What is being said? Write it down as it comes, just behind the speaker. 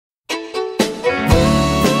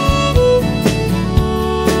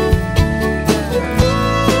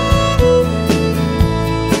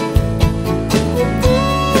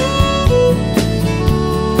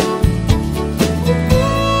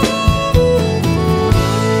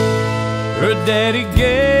Her daddy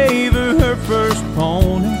gave her her first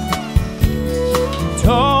pony,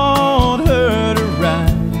 taught her to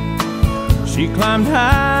ride. She climbed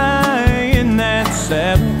high in that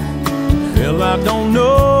saddle, fell I don't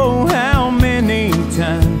know how many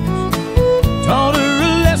times. Taught her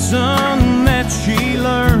a lesson that she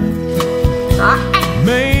learned,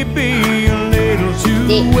 maybe a little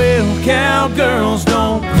too well. Cowgirls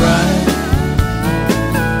don't cry.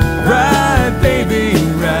 Ride, baby,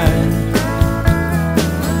 ride.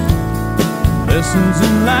 Lessons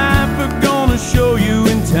in life are gonna show you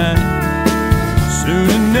in time. Soon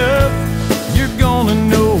enough, you're gonna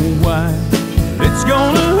know why. It's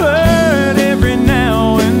gonna hurt every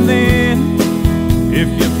now and then. If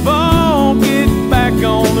you fall, get back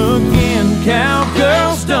on again.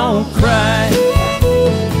 Cowgirls don't cry.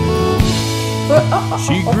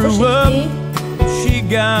 She grew up, she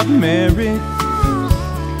got married,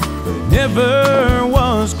 but it never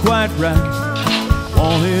was quite right.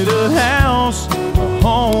 Wanted a house, a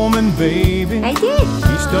home, and baby. I did.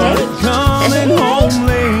 He started coming home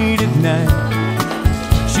late at night.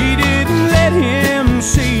 She didn't let him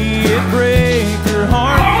see it break her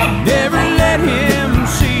heart. Never let him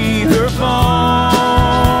see her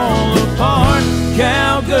fall apart.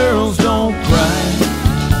 Cowgirls don't cry.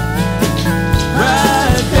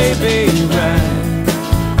 Ride, baby, ride.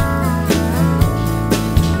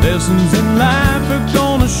 Lessons in life are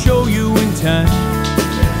gonna show you in time.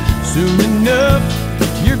 Soon enough,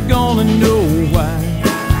 you're gonna know why.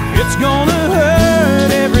 It's gonna hurt